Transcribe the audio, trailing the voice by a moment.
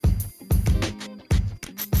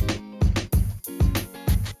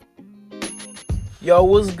Yo,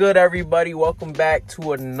 what's good, everybody? Welcome back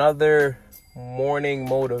to another morning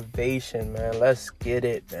motivation, man. Let's get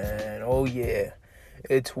it, man. Oh, yeah.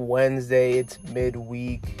 It's Wednesday. It's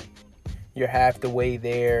midweek. You're half the way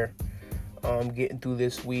there. Getting through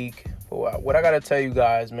this week. But what I got to tell you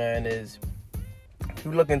guys, man, is if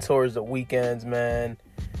you're looking towards the weekends, man,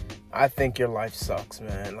 I think your life sucks,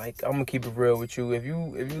 man. Like, I'm going to keep it real with you. If you're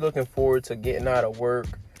looking forward to getting out of work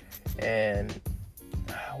and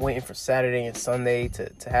waiting for Saturday and Sunday to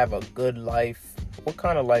have a good life, what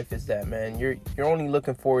kind of life is that, man? You're only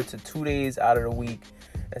looking forward to 2 days out of the week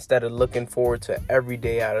instead of looking forward to every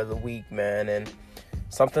day out of the week, man. And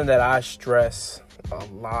something that I stress a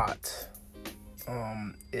lot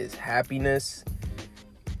is happiness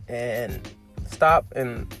and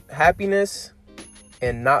happiness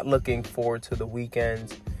and not looking forward to the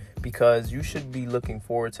weekends, because you should be looking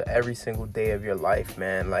forward to every single day of your life,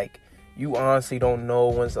 man. Like, you honestly don't know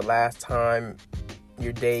when's the last time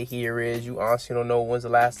your day here is. You honestly don't know when's the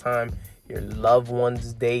last time your loved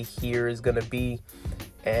one's day here is going to be.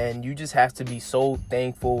 And you just have to be so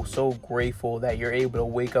thankful, so grateful that you're able to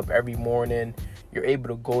wake up every morning, you're able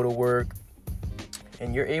to go to work,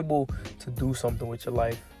 and you're able to do something with your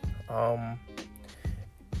life.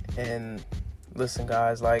 And listen,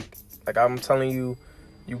 guys, like I'm telling you,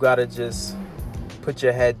 you got to just put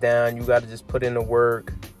your head down. You got to just put in the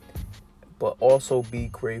work, but also be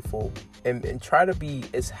grateful and try to be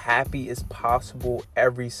as happy as possible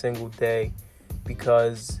every single day,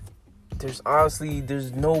 because there's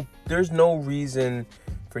no reason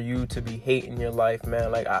for you to be hating your life,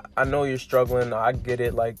 man. Like, I know you're struggling. I get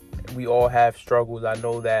it. Like, we all have struggles. I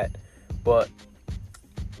know that. But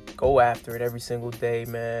go after it every single day,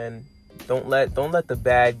 man. Don't let the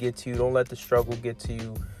bad get to you. Don't let the struggle get to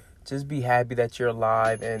you. Just be happy that you're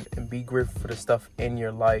alive and be grateful for the stuff in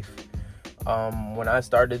your life. When I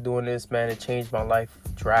started doing this, man, it changed my life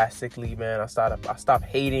drastically, man. I stopped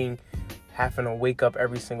hating having to wake up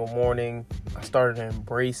every single morning. I started to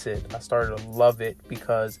embrace it. I started to love it,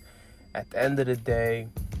 because at the end of the day,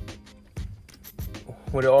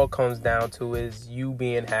 what it all comes down to is you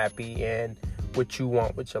being happy and what you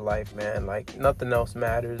want with your life, man. Like, nothing else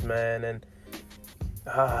matters, man. And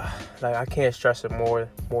like, I can't stress it more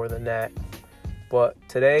than that. But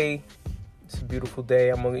today, it's a beautiful day.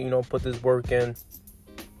 I'm gonna, put this work in.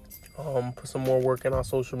 Put some more work in on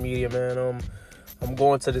social media, man. I'm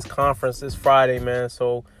going to this conference this Friday, man.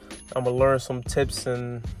 So I'm gonna learn some tips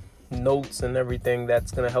and notes and everything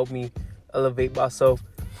that's gonna help me elevate myself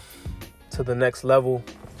to the next level.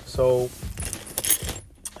 So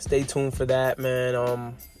stay tuned for that, man.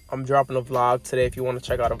 I'm dropping a vlog today. If you want to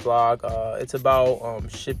check out a vlog, it's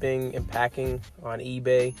about shipping and packing on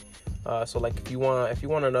eBay. So like, if you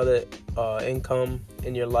want another income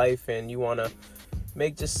in your life and you want to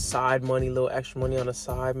make just side money, little extra money on the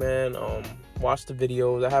side, man, watch the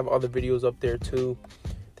videos. I have other videos up there too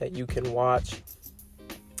that you can watch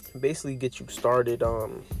and basically get you started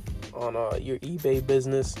on your eBay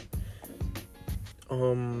business.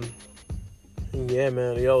 Yeah,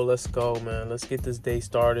 man. Yo, let's go, man. Let's get this day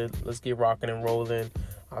started. Let's get rocking and rolling.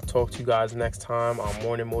 I'll talk to you guys next time on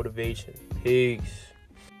Morning Motivation. Peace.